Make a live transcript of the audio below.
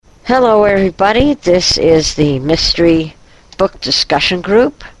Hello, everybody. This is the Mystery Book Discussion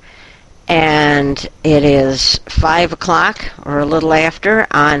Group, and it is 5 o'clock or a little after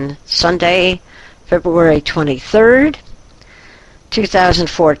on Sunday, February 23rd,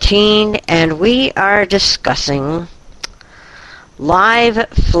 2014, and we are discussing Live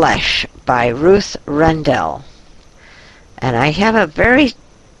Flesh by Ruth Rendell. And I have a very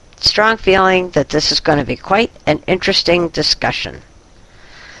strong feeling that this is going to be quite an interesting discussion.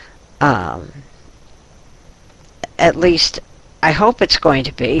 At least I hope it's going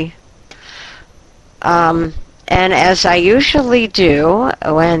to be. And as I usually do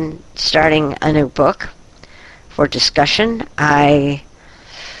when starting a new book for discussion, I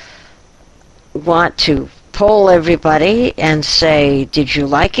want to poll everybody and say, did you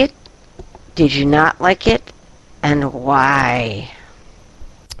like it? Did you not like it? And why?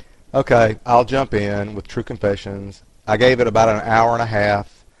 Okay, I'll jump in with True Confessions. I gave it about an hour and a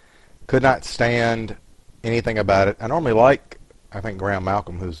half. Could not stand anything about it. I normally like, I think, Graham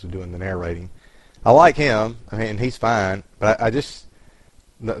Malcolm, who's doing the narrating. I like him. I mean, he's fine. But I just,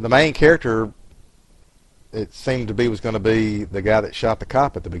 the main character, it seemed to be, was going to be the guy that shot the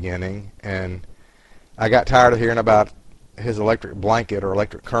cop at the beginning. And I got tired of hearing about his electric blanket or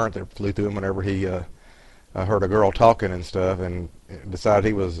electric current that flew through him whenever he heard a girl talking and stuff, and decided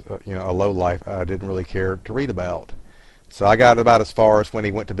he was, a lowlife I didn't really care to read about. So I got about as far as when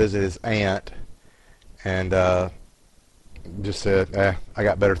he went to visit his aunt, and just said, I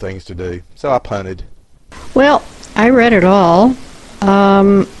got better things to do. So I punted. Well, I read it all.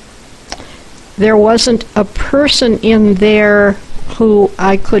 There wasn't a person in there who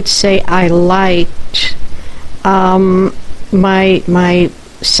I could say I liked. My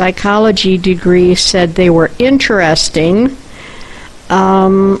psychology degree said they were interesting.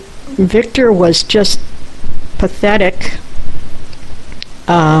 Victor was just pathetic.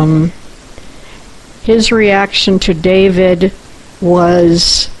 His reaction to David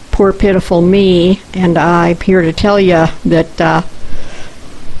was poor pitiful me, and I'm here to tell you that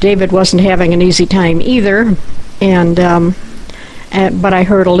David wasn't having an easy time either. But I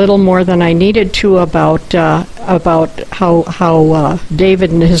heard a little more than I needed to about how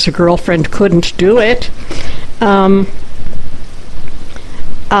David and his girlfriend couldn't do it.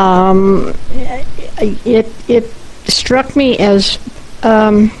 It struck me as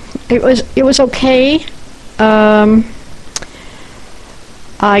it was okay.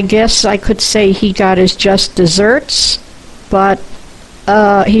 I guess I could say he got his just desserts, but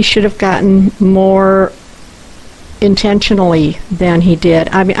he should have gotten more intentionally than he did.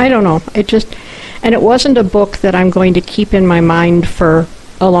 I mean, I don't know. And it wasn't a book that I'm going to keep in my mind for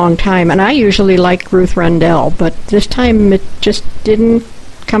a long time. And I usually like Ruth Rendell, but this time it just didn't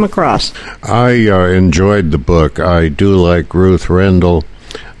come across. I enjoyed the book. I do like Ruth Rendell.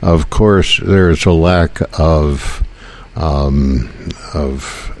 Of course, there's a lack of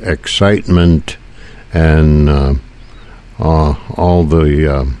excitement and all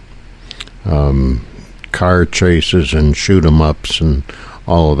the car chases and shoot-'em-ups and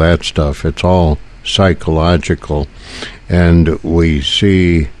all of that stuff. It's all psychological, and we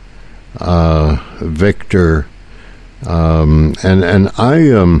see Victor. And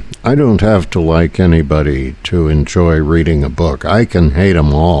I don't have to like anybody to enjoy reading a book. I can hate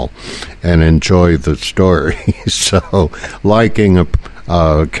them all and enjoy the story. So liking a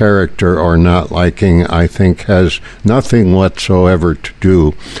character or not liking, I think, has nothing whatsoever to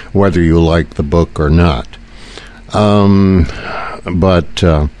do whether you like the book or not. But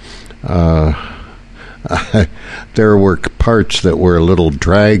there were parts that were a little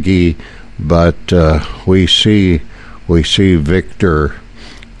draggy, but we see Victor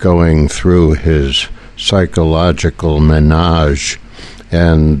going through his psychological menage,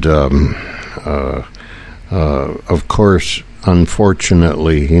 and of course,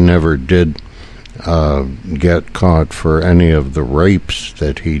 unfortunately, he never did get caught for any of the rapes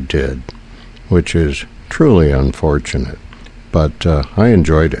that he did, which is truly unfortunate. But I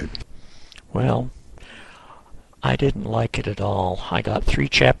enjoyed it. Well, I didn't like it at all. I got 3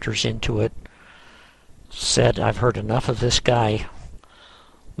 chapters into it, said I've heard enough of this guy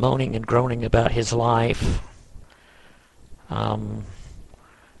moaning and groaning about his life. I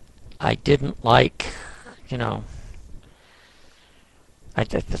didn't like, I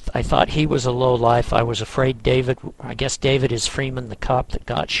thought he was a lowlife. I was afraid I guess David is Freeman, the cop that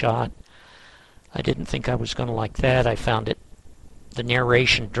got shot. I didn't think I was going to like that. I found the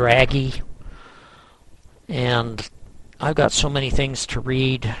narration draggy. And I've got so many things to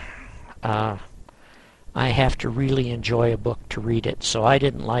read. I have to really enjoy a book to read it, so I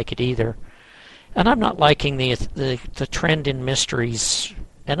didn't like it either. And I'm not liking the trend in mysteries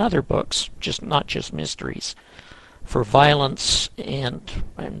and other books, just not just mysteries, for violence and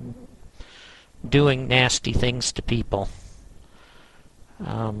doing nasty things to people.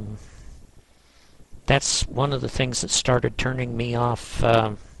 That's one of the things that started turning me off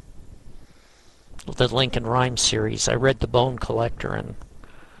the Lincoln Rhymes series. I read The Bone Collector, and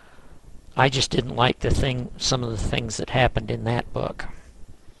I just didn't like some of the things that happened in that book.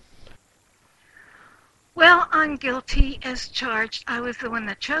 Well, I'm guilty as charged. I was the one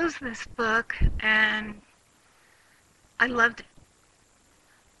that chose this book, and I loved it.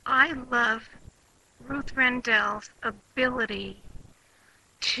 I love Ruth Rendell's ability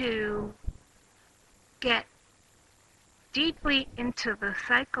to get deeply into the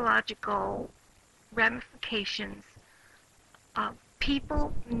psychological ramifications of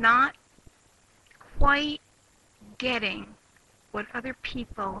people not quite getting what other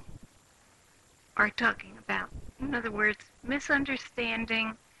people are talking about. In other words,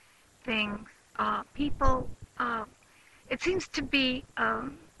 misunderstanding things. People, it seems to be a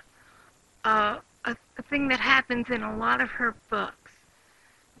thing that happens in a lot of her books,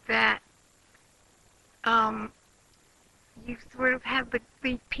 that you sort of have the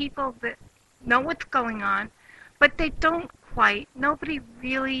people that know what's going on, but they don't quite. Nobody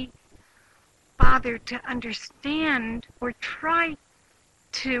really bothered to understand or try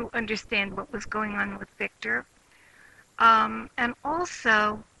to understand what was going on with Victor. And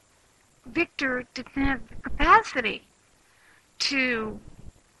also, Victor didn't have the capacity to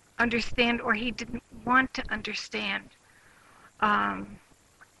understand, or he didn't want to understand how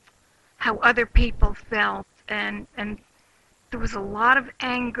other people felt, and there was a lot of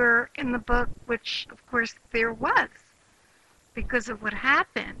anger in the book, which of course there was because of what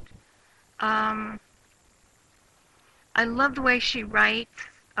happened. I love the way she writes.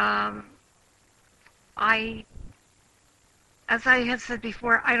 As I have said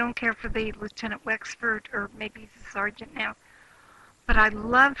before, I don't care for the Lieutenant Wexford, or maybe he's a sergeant now, but I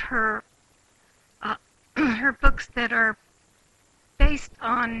love her her books that are based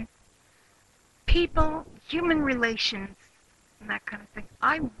on people, human relations, and that kind of thing.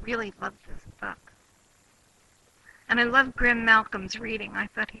 I really love this book. And I love Graham Malcolm's reading. I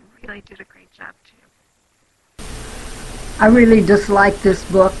thought he really did a great job, too. I really dislike this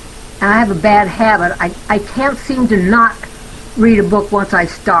book, and I have a bad habit. I can't seem to not read a book once I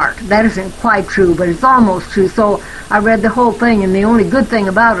start. That isn't quite true, but it's almost true. So I read the whole thing, and the only good thing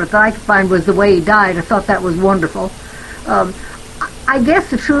about it that I could find was the way he died. I thought that was wonderful. I guess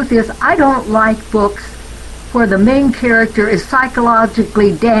the truth is I don't like books where the main character is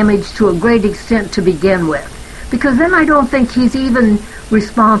psychologically damaged to a great extent to begin with, because then I don't think he's even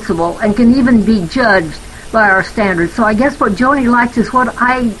responsible and can even be judged by our standards. So I guess what Joni likes is what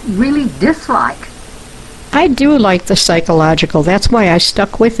I really dislike. I do like the psychological. That's why I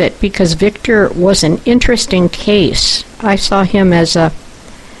stuck with it, because Victor was an interesting case. I saw him as a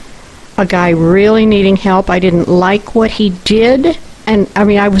guy really needing help. I didn't like what he did, and I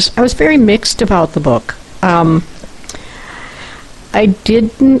mean I was very mixed about the book. I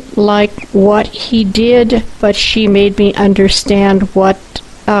didn't like what he did, but she made me understand what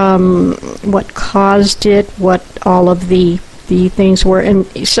caused it, what all of the things were, and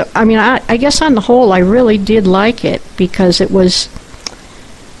so I mean I guess on the whole I really did like it, because it was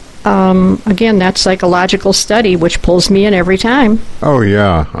again that psychological study which pulls me in every time. Oh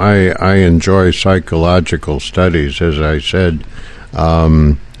yeah, I enjoy psychological studies, as I said.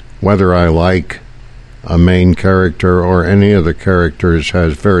 Whether I like a main character or any of the characters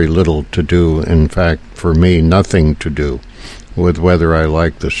has very little to do, in fact for me nothing to do with whether I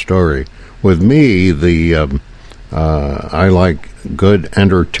like the story. With me, I like good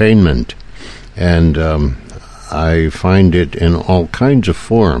entertainment, and I find it in all kinds of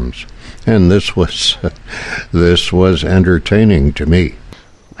forms, and this was entertaining to me.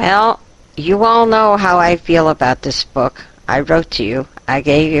 Well, you all know how I feel about this book. I wrote to you. I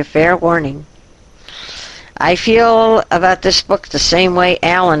gave you fair warning. I feel about this book the same way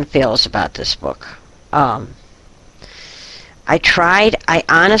Alan feels about this book. I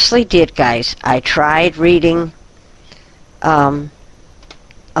honestly did, guys. I tried reading a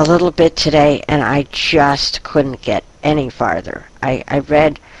little bit today, and I just couldn't get any farther. I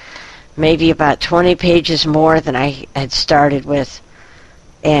read maybe about 20 pages more than I had started with,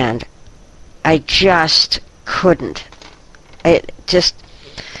 and I just couldn't.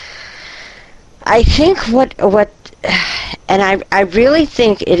 I think and I really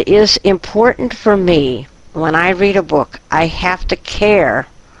think it is important for me, when I read a book, I have to care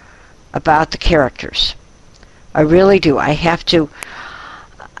about the characters. I really do. I have to.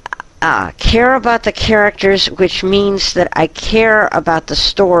 care about the characters, which means that I care about the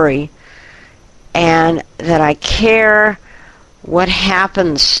story and that I care what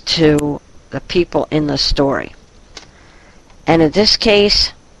happens to the people in the story. And in this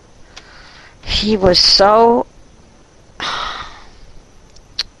case, he was so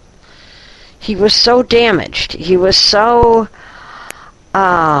damaged. He was so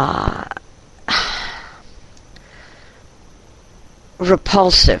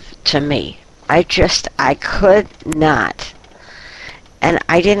repulsive to me. I could not. And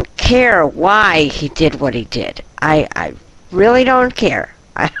I didn't care why he did what he did. I really don't care.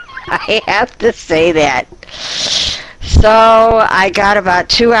 I have to say that. So I got about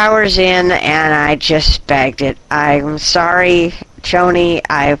 2 hours in and I just bagged it. I'm sorry, Joni.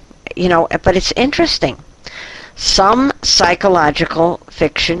 But it's interesting. Some psychological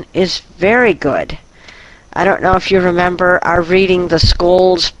fiction is very good. I don't know if you remember our reading The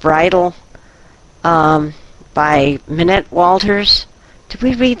Scold's Bridle by Minette Walters. Did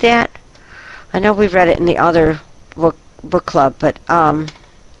we read that? I know we read it in the other book club, but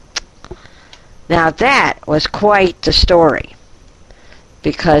now that was quite the story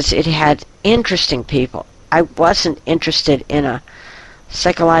because it had interesting people. I wasn't interested in a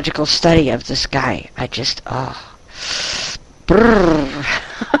psychological study of this guy. I just,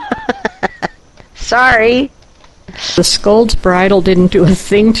 sorry. The Scold's Bridle didn't do a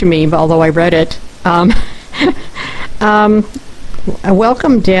thing to me, although I read it.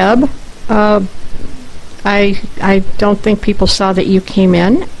 Welcome, Deb. I don't think people saw that you came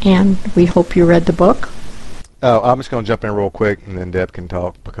in, and we hope you read the book. Oh, I'm just going to jump in real quick, and then Deb can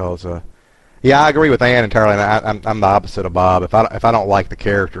talk because, I agree with Ann entirely. And I'm the opposite of Bob. If I don't like the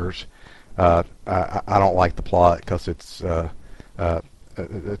characters, I don't like the plot because it's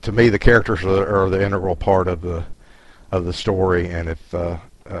to me the characters are the integral part of the story, and if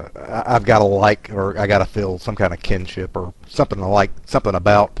I've got to like or I got to feel some kind of kinship or something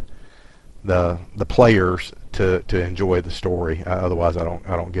about the players to enjoy the story. Otherwise, I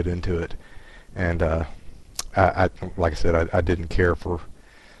don't get into it. And I like I said, I didn't care for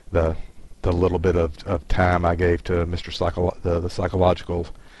the little bit of time I gave to the psychological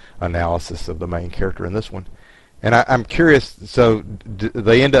analysis of the main character in this one. And I'm curious. So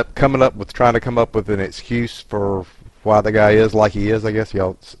they end up trying to come up with an excuse for why the guy is like he is. I guess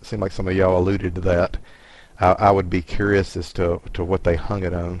y'all seem like some of y'all alluded to that. I would be curious as to what they hung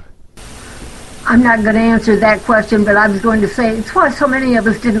it on. I'm not going to answer that question, but I was going to say it's why so many of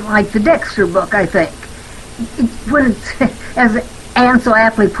us didn't like the Dexter book, I think. When it's, as Anne so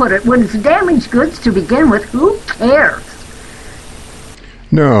aptly put it, when it's damaged goods to begin with, who cares?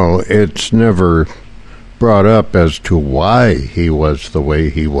 No, it's never brought up as to why he was the way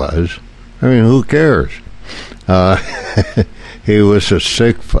he was. I mean, who cares? He was a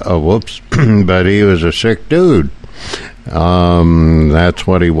sick, but he was a sick dude. That's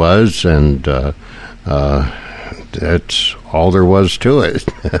what he was, and that's all there was to it.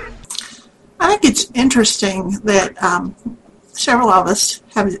 I think it's interesting that several of us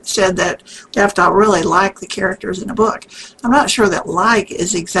have said that we have to really like the characters in a book. I'm not sure that like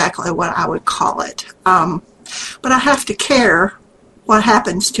is exactly what I would call it, but I have to care what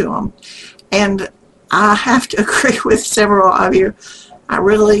happens to them. And I have to agree with several of you. I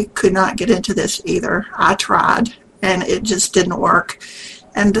really could not get into this either. I tried, and it just didn't work.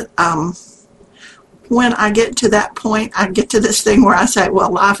 And when I get to that point, I get to this thing where I say,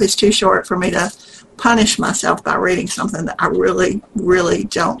 well, life is too short for me to punish myself by reading something that I really, really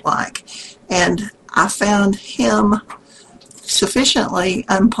don't like. And I found him sufficiently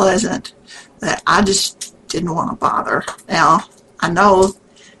unpleasant that I just didn't want to bother. Now, I know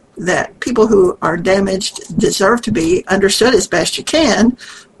that people who are damaged deserve to be understood as best you can,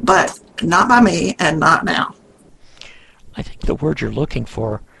 but not by me and not now. I think the word you're looking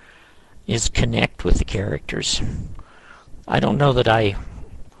for is connect with the characters. I don't know that I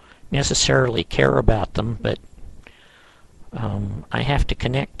necessarily care about them, but I have to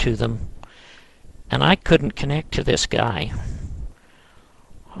connect to them, and I couldn't connect to this guy.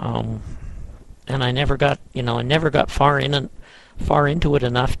 And I never got far into it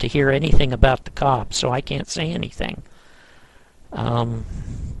enough to hear anything about the cop, so I can't say anything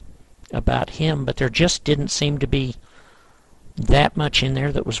about him. But there just didn't seem to be that much in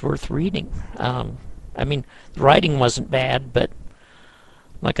there that was worth reading. I mean, the writing wasn't bad, but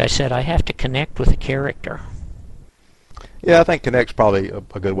like I said, I have to connect with the character. Yeah, I think connect's probably a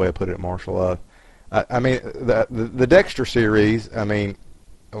good way to put it, Marshall. I mean, the Dexter series, I mean,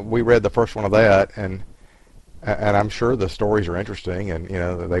 we read the first one of that, and I'm sure the stories are interesting, and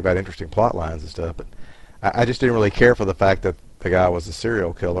they've got interesting plot lines and stuff. But I just didn't really care for the fact that the guy was a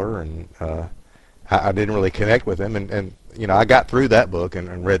serial killer, and I didn't really connect with him, and I got through that book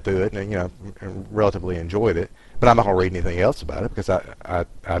and read through it, and and relatively enjoyed it. But I'm not going to read anything else about it because I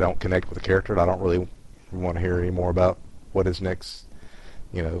don't connect with the character, and I don't really want to hear any more about what his next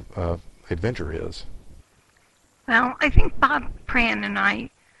adventure is. Well, I think Bob Pran and I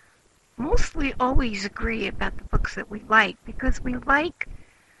mostly always agree about the books that we like because we like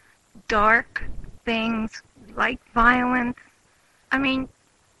dark things, we like violence. I mean,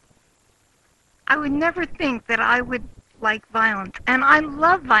 I would never think that I would like violence, and I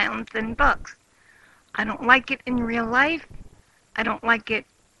love violence in books. I don't like it in real life. I don't like it,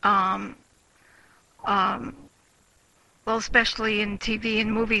 well, especially in TV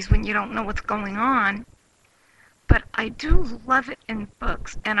and movies when you don't know what's going on. But I do love it in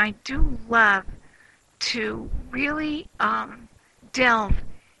books, and I do love to really delve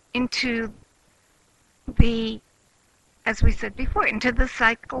into the, as we said before, into the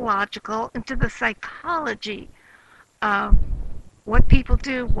psychology of what people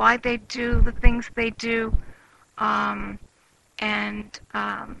do, why they do the things they do,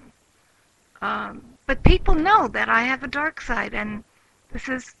 but people know that I have a dark side, and this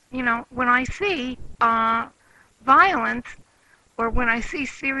is, when I see violence, or when I see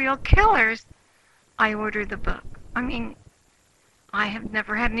serial killers, I order the book. I mean, I have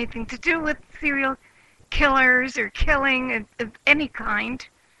never had anything to do with serial killers or killing of any kind,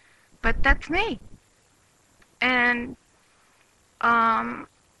 but that's me. And I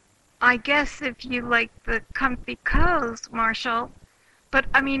guess if you like the comfy cozy, Marshall, but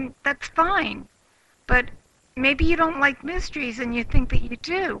I mean, that's fine. But maybe you don't like mysteries and you think that you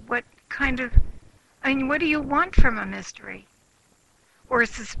do. What do you want from a mystery or a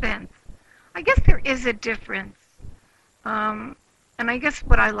suspense? I guess there is a difference. And I guess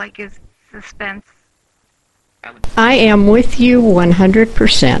what I like is suspense. I am with you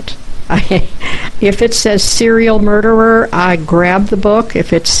 100%. If it says serial murderer, I grab the book.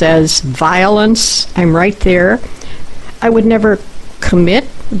 If it says violence, I'm right there. I would never commit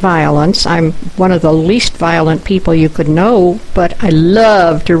violence. I'm one of the least violent people you could know, but I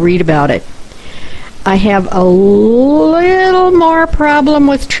love to read about it. I have a little more problem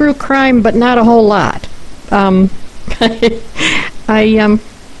with true crime, but not a whole lot. I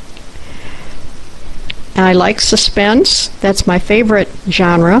like suspense. That's my favorite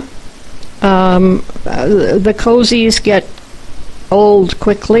genre. The cozies get old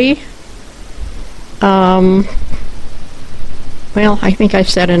quickly. Well, I think I've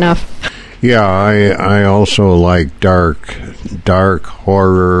said enough. Yeah, I also like dark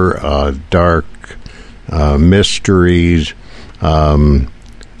horror, dark mysteries,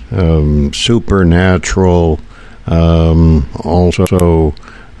 supernatural, also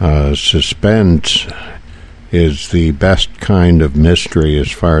suspense is the best kind of mystery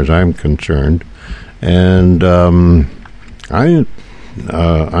as far as I'm concerned, and I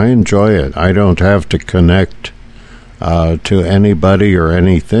enjoy it. I don't have to connect to anybody or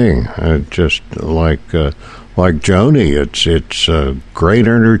anything. Just like Joni, it's great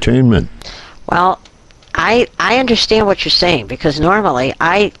entertainment. Well, I understand what you're saying, because normally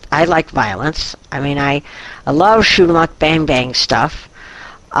I like violence. I mean, I love shoot 'em up, bang bang stuff.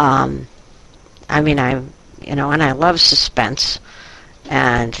 And I love suspense,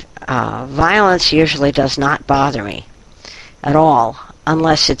 and violence usually does not bother me at all,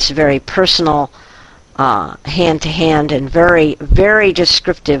 unless it's very personal, hand to hand, and very, very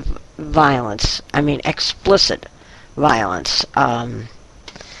descriptive violence. I mean, explicit violence.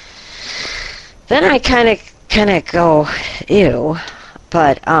 Then I kind of go, ew,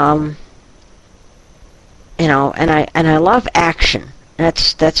 but and I love action.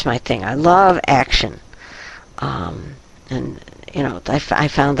 That's my thing. I love action, and I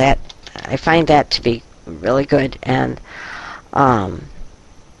find that to be really good, and I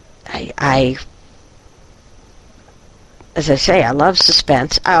as I say, I love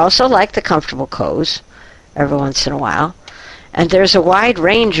suspense. I also like the comfortable cozy every once in a while. And there's a wide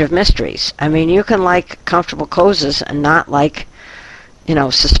range of mysteries. I mean, you can like comfortable cozies and not like,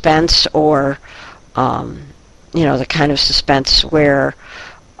 suspense, or, the kind of suspense where,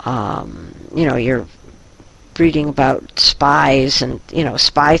 you're reading about spies and,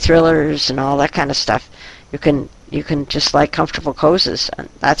 spy thrillers and all that kind of stuff. You can just like comfortable cozies, and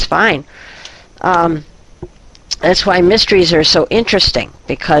that's fine. That's why mysteries are so interesting,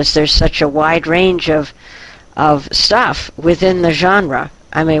 because there's such a wide range of stuff within the genre.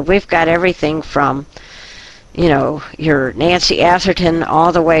 I mean, we've got everything from, your Nancy Atherton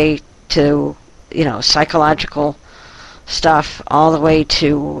all the way to, psychological stuff, all the way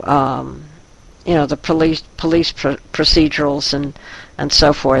to, the police procedurals and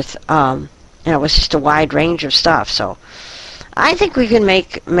so forth. It was just a wide range of stuff. So I think we can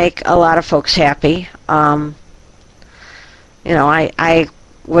make a lot of folks happy. I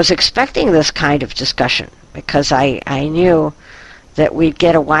was expecting this kind of discussion because I knew that we'd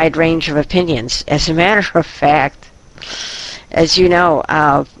get a wide range of opinions. As a matter of fact, as you know,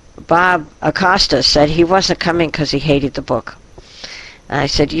 Bob Acosta said he wasn't coming because he hated the book. And I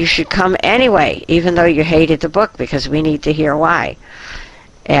said, you should come anyway, even though you hated the book, because we need to hear why.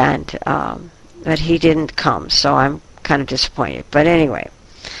 And but he didn't come, so I'm kind of disappointed. But anyway,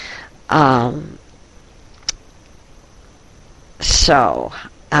 so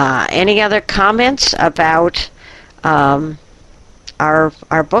any other comments about our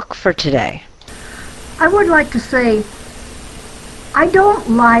book for today? I would like to say I don't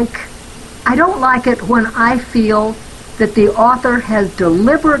like it when I feel that the author has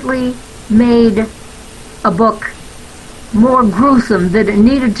deliberately made a book more gruesome than it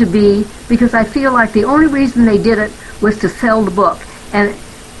needed to be, because I feel like the only reason they did it was to sell the book. And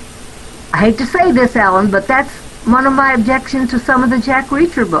I hate to say this, Alan, but that's one of my objections to some of the Jack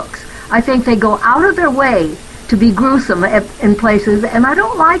Reacher books. I think they go out of their way to be gruesome in places, and I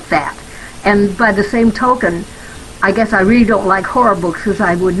don't like that. And by the same token, I guess I really don't like horror books, because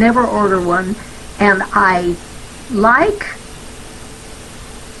I would never order one. And I like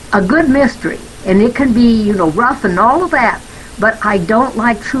a good mystery, and it can be, rough and all of that, but I don't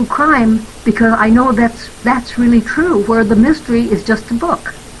like true crime, because I know that's really true, where the mystery is just a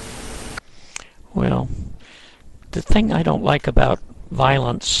book. Well, the thing I don't like about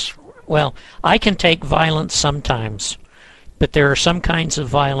violence, well, I can take violence sometimes, but there are some kinds of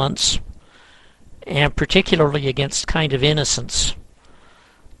violence, and particularly against kind of innocence,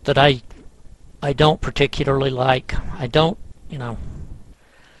 that I don't particularly like. I don't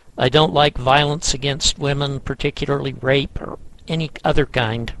like violence against women, particularly rape or any other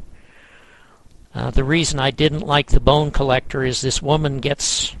kind. The reason I didn't like The Bone Collector is this woman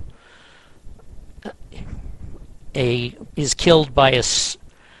is killed by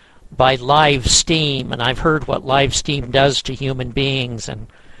live steam, and I've heard what live steam does to human beings, and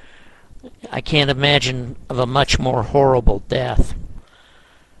I can't imagine of a much more horrible death.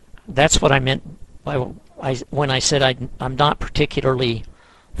 That's what I meant when I said I'm not particularly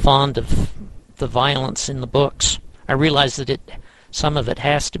fond of the violence in the books. I realize that some of it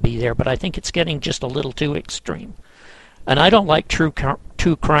has to be there, but I think it's getting just a little too extreme. And I don't like true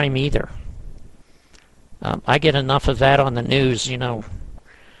crime either. I get enough of that on the news.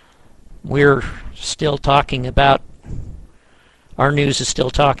 We're still talking about, our news is still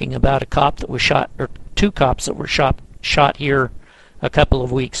talking about a cop that was shot, or two cops that were shot here a couple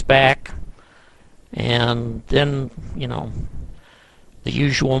of weeks back, and then, the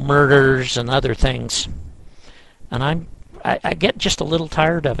usual murders and other things. And I get just a little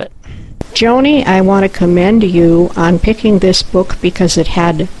tired of it. Joni, I want to commend you on picking this book, because it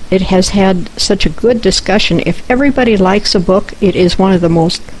has had such a good discussion. If everybody likes a book, it is one of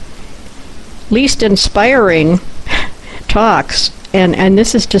the least inspiring talks, and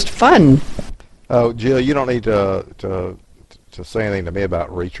this is just fun. Oh, Jill, you don't need to say anything to me about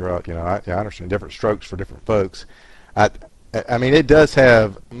Reacher. I understand different strokes for different folks. I mean, it does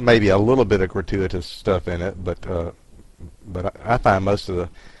have maybe a little bit of gratuitous stuff in it, but I find I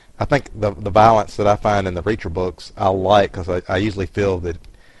think the violence that I find in the Reacher books I like, because I usually feel that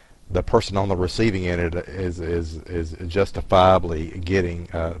the person on the receiving end is justifiably getting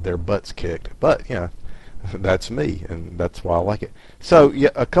their butts kicked. But that's me, and that's why I like it. So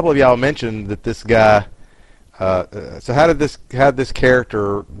a couple of y'all mentioned that this guy. So how did this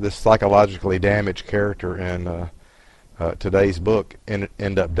character, this psychologically damaged character in today's book,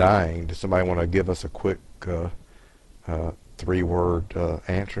 end up dying? Does somebody want to give us a quick 3-word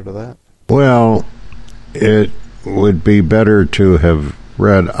answer to that? Well, it would be better to have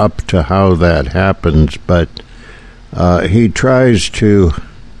read up to how that happens, but he tries to,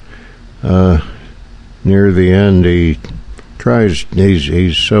 near the end, he's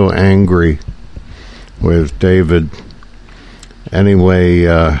so angry with David.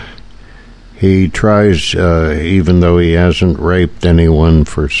 Anyway, he tries, even though he hasn't raped anyone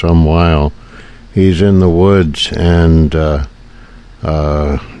for some while, he's in the woods and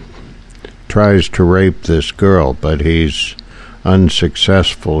tries to rape this girl, but he's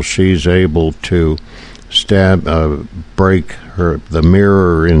unsuccessful. She's able to break the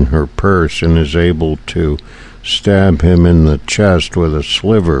mirror in her purse, and is able to stab him in the chest with a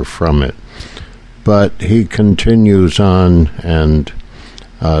sliver from it. But he continues on and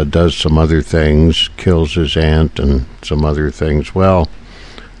does some other things, kills his aunt and some other things. Well,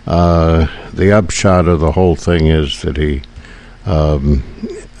 the upshot of the whole thing is that he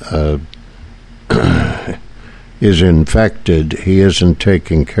is infected. He isn't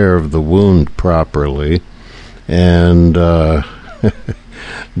taking care of the wound properly, and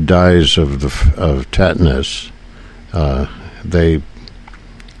dies of tetanus. They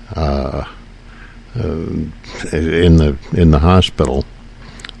in the hospital.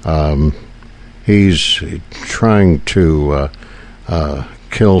 He's trying to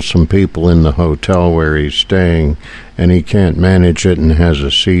kill some people in the hotel where he's staying, and he can't manage it and has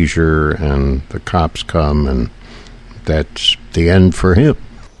a seizure, and the cops come, and that's the end for him.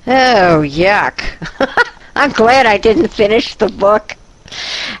 Oh, yuck. I'm glad I didn't finish the book.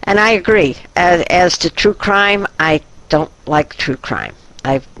 And I agree. As to true crime, I don't like true crime.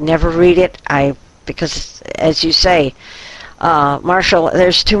 I never read it. Because, as you say, Marshall,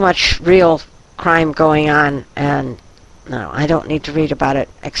 there's too much real crime going on, and no, I don't need to read about it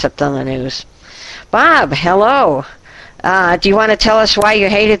except on the news. Bob, hello. Do you want to tell us why you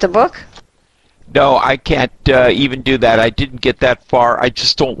hated the book? No, I can't even do that. I didn't get that far. I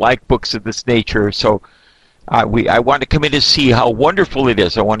just don't like books of this nature. So I want to come in to see how wonderful it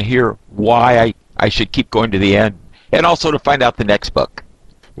is. I want to hear why I should keep going to the end, and also to find out the next book.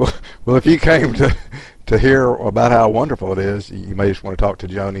 Well, if you came to hear about how wonderful it is, you may just want to talk to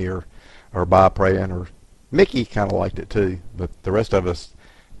Joni or Bob Prayen, or Mickey kind of liked it too, but the rest of us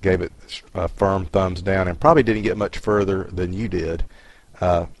gave it a firm thumbs down and probably didn't get much further than you did.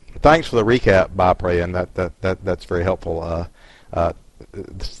 Thanks for the recap, Bob Prayen. That's very helpful.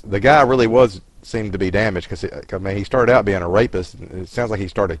 The guy really seemed to be damaged because he started out being a rapist. And it sounds like he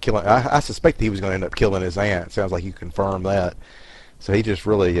started killing. I suspect he was going to end up killing his aunt. It sounds like you confirmed that. So he just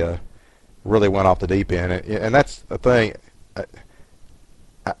really went off the deep end, and that's the thing.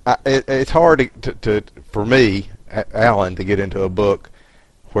 It's hard for me, Alan, to get into a book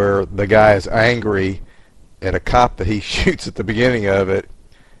where the guy is angry at a cop that he shoots at the beginning of it,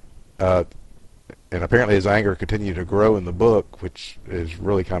 and apparently his anger continued to grow in the book, which is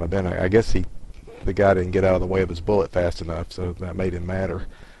really kind of been. I guess the guy didn't get out of the way of his bullet fast enough, so that made him madder.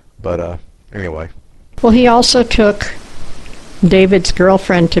 But anyway. Well, he also took David's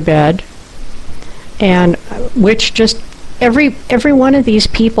girlfriend to bed, and which just every one of these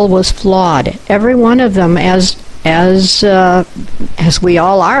people was flawed. Every one of them, as we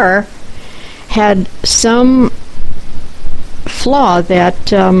all are, had some flaw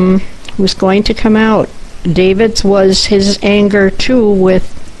that was going to come out. David's was his anger too with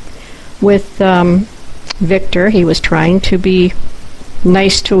Victor. He was trying to be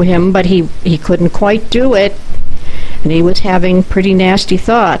nice to him, but he couldn't quite do it. And he was having pretty nasty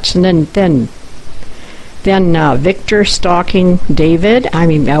thoughts. And then Victor stalking David. I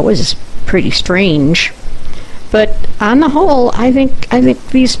mean, that was pretty strange. But on the whole, I think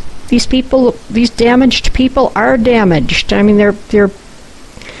these people, these damaged people, are damaged. I mean, they're,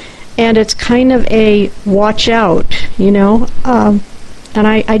 and it's kind of a watch out, you know. And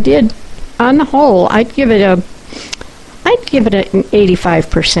I did, on the whole, I'd give it an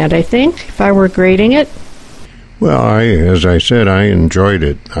 85%. I think, if I were grading it. Well, as I said, I enjoyed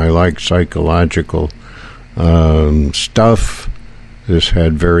it. I like psychological stuff. This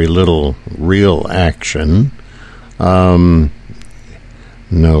had very little real action. But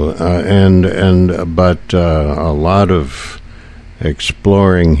a lot of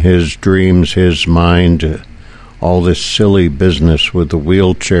exploring his dreams, his mind, all this silly business with the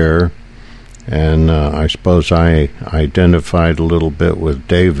wheelchair, and I suppose I identified a little bit with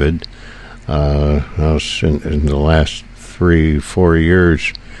David. I was in the last 3-4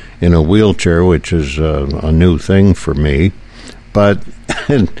 years in a wheelchair, which is a new thing for me. But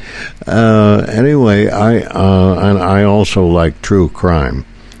anyway, I also like true crime.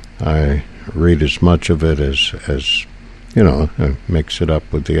 I read as much of it as you know, mix it up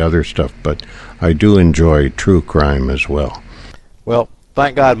with the other stuff. But I do enjoy true crime as well. Well,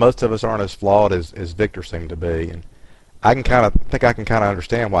 thank God most of us aren't as flawed as Victor seemed to be, and I can kind of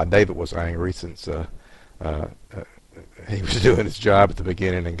understand why David was angry, since he was doing his job at the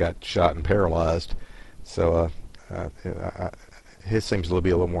beginning and got shot and paralyzed. So his seems to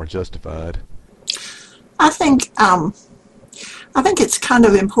be a little more justified. I think it's kind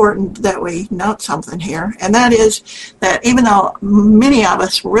of important that we note something here, and that is that even though many of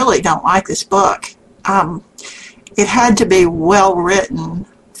us really don't like this book, it had to be well written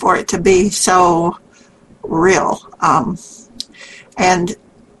for it to be so real. And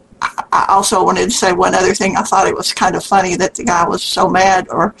I also wanted to say one other thing. I thought it was kind of funny that the guy was so mad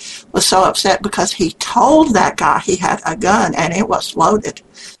or was so upset because he told that guy he had a gun and it was loaded.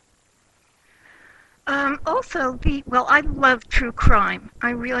 Also, I love true crime.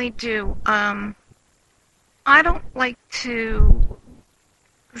 I really do. I don't like to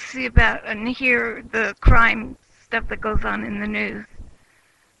see about and hear the crime stuff that goes on in the news.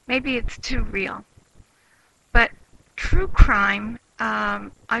 Maybe it's too real. But true crime,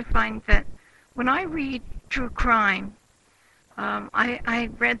 I find that when I read true crime, I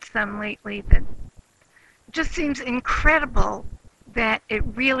read some lately that just seems incredible that it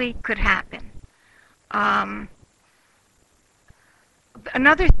really could happen.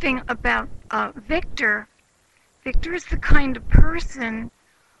 Another thing about Victor is the kind of person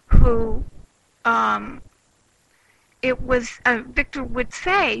who Victor would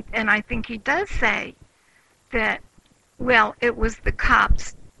say, and I think he does say, that, well, it was the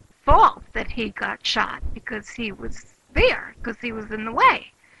cop's fault that he got shot because he was there, because he was in the way.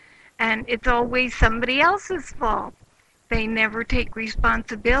 And it's always somebody else's fault. They never take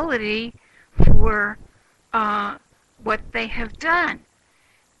responsibility for what they have done.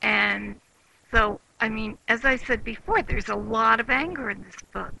 And so, I mean, as I said before, there's a lot of anger in this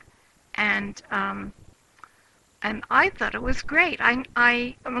book. And I thought it was great. I'm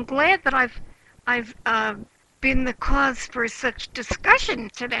glad that I've been the cause for such discussion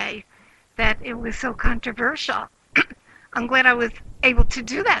today, that it was so controversial. I'm glad I was able to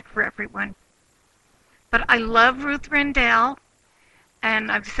do that for everyone. But I love Ruth Rendell,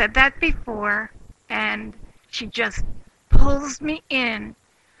 and I've said that before, and she just pulls me in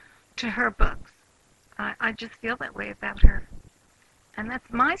to her books. I just feel that way about her. And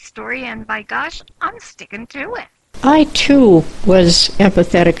that's my story, and by gosh, I'm sticking to it. I, too, was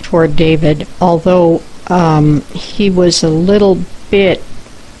empathetic toward David, although he was a little bit...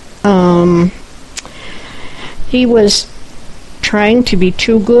 he was trying to be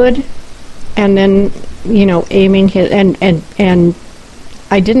too good, and then, aiming his... And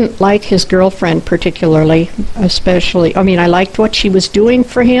I didn't like his girlfriend particularly, especially... I mean, I liked what she was doing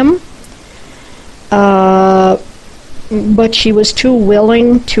for him, but she was too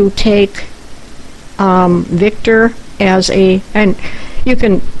willing to take Victor as a... And you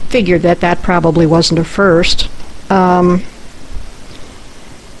can figure that probably wasn't a first. But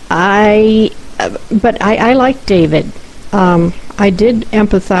I liked David. I did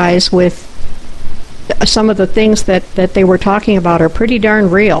empathize with some of the things that they were talking about are pretty darn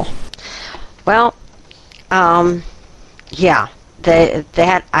real. Well, yeah,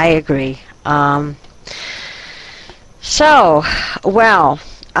 that I agree. I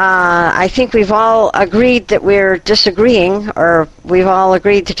think we've all agreed that we're disagreeing, or we've all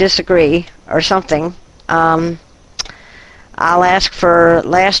agreed to disagree, or something. I'll ask for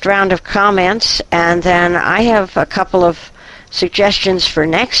last round of comments, and then I have a couple of suggestions for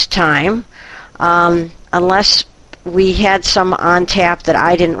next time, unless we had some on tap that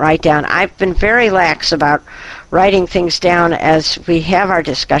I didn't write down. I've been very lax about writing things down as we have our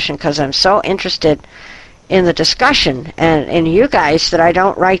discussion, because I'm so interested in the discussion and in you guys that I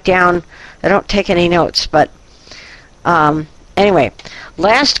don't write down, I don't take any notes. But anyway,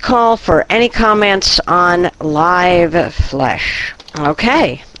 last call for any comments on Live Flesh.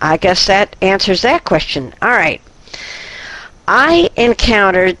 Okay, I guess that answers that question. All right. I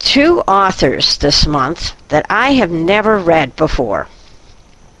encountered 2 authors this month that I have never read before.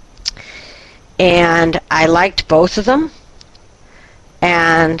 And I liked both of them.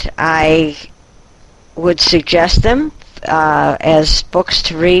 And I would suggest them as books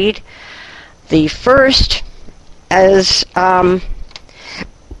to read. The first is,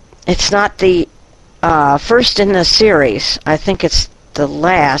 it's not the first in the series. I think it's the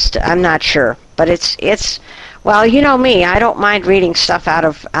last. I'm not sure. But it's well, you know me. I don't mind reading stuff out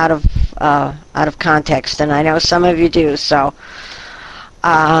of context, and I know some of you do. So,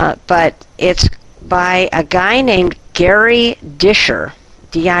 but it's by a guy named Gary Disher,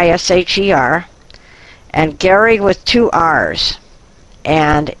 Disher, and Gary with 2 R's,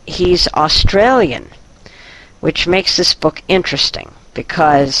 and he's Australian, which makes this book interesting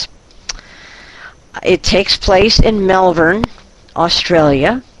because it takes place in Melbourne,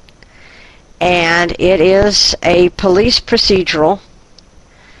 Australia. And it is a police procedural,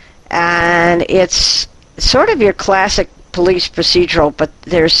 and it's sort of your classic police procedural, but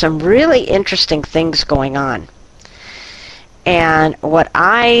there's some really interesting things going on. And what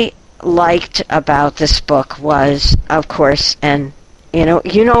I liked about this book was, of course, and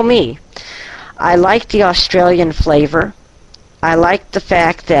you know me, I liked the Australian flavor. I liked the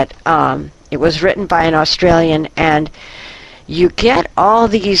fact that it was written by an Australian, and you get all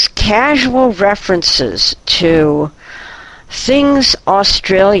these casual references to things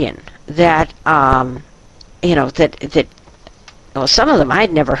Australian that, well, some of them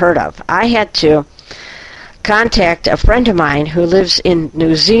I'd never heard of. I had to contact a friend of mine who lives in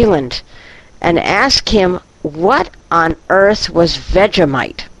New Zealand and ask him what on earth was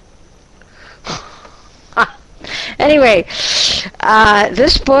Vegemite. Anyway,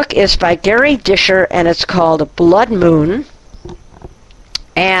 this book is by Gary Disher, and it's called Blood Moon.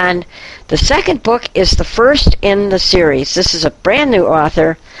 And the second book is the first in the series. This is a brand new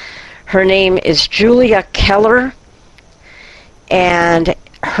author. Her name is Julia Keller, and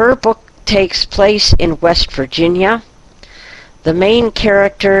her book takes place in West Virginia. The main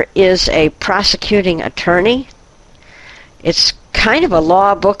character is a prosecuting attorney. It's kind of a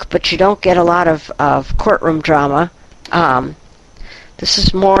law book, but you don't get a lot of courtroom drama. This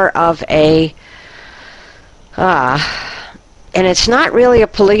is more of a, and it's not really a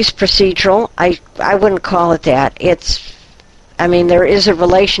police procedural. I wouldn't call it that. There is a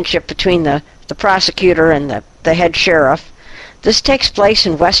relationship between the prosecutor and the head sheriff. This takes place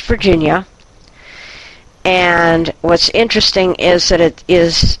in West Virginia. And what's interesting is that it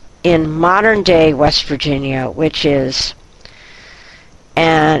is in modern day West Virginia,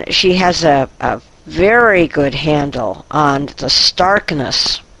 and she has a very good handle on the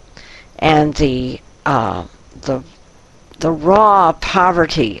starkness and the raw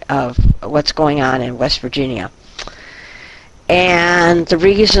poverty of what's going on in West Virginia, and the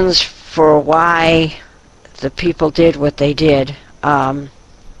reasons for why the people did what they did.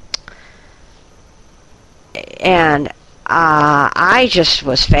 And I just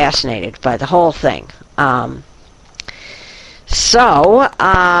was fascinated by the whole thing.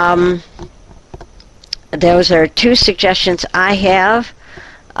 Those are two suggestions I have.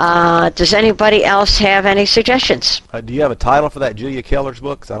 Does anybody else have any suggestions? Do you have a title for that Julia Keller's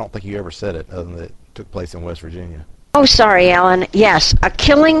book? 'Cause I don't think you ever said it, other than that it took place in West Virginia. Oh, sorry, Alan. Yes, A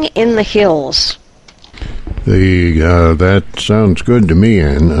Killing in the Hills. That sounds good to me,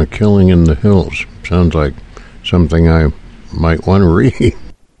 Anne. A Killing in the Hills. Sounds like something I might want to read.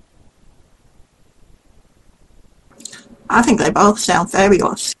 I think they both sound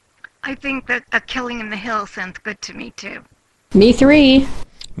fabulous. I think that A Killing in the Hill sounds good to me, too. Me 3.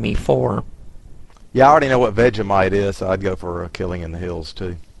 Me 4. Yeah, I already know what Vegemite is, so I'd go for A Killing in the Hills,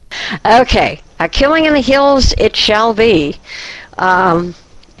 too. Okay, A Killing in the Hills it shall be. And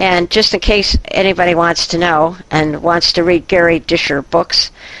just in case anybody wants to know and wants to read Gary Disher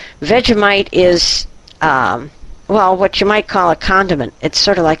books, Vegemite is, what you might call a condiment. It's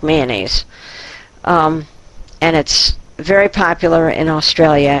sort of like mayonnaise. And it's very popular in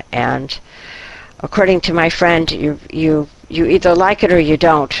Australia, and according to my friend, you either like it or you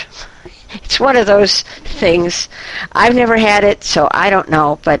don't. It's one of those things. I've never had it, so I don't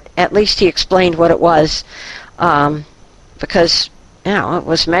know, but at least he explained what it was, because it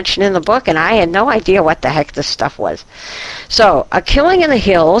was mentioned in the book, and I had no idea what the heck this stuff was. So, A Killing in the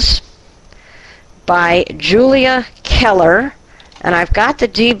Hills by Julia Keller, and I've got the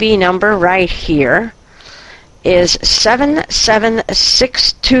DB number right here, is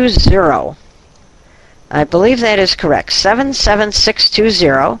 77620. I believe that is correct,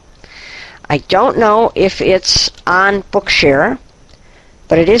 77620. I don't know if it's on Bookshare,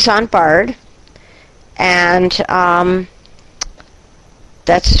 but it is on Bard, and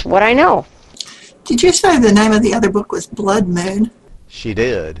that's what I know. Did you say the name of the other book was Blood Moon? She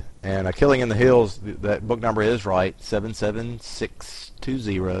did. And A Killing in the Hills, that book number is right,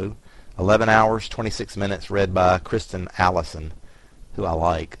 77620, 11 hours, 26 minutes, read by Kristen Allison, who I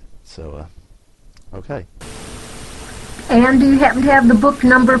like. So, okay. And do you happen to have the book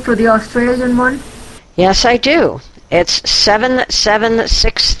number for the Australian one? Yes, I do. It's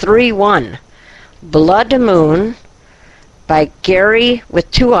 77631, Blood Moon, by Gary, with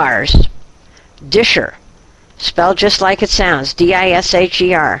 2 R's, Disher, spelled just like it sounds,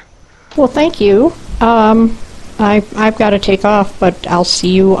 Disher. Well, thank you. I've got to take off, but I'll see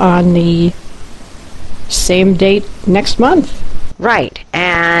you on the same date next month. Right,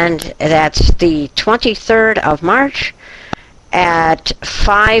 and that's the 23rd of March at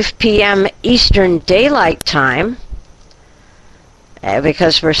 5 p.m. Eastern Daylight Time,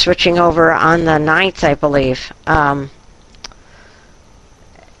 because we're switching over on the 9th, I believe.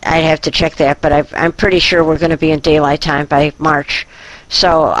 I'd have to check that, but I'm pretty sure we're going to be in daylight time by March.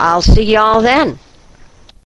 So I'll see y'all then.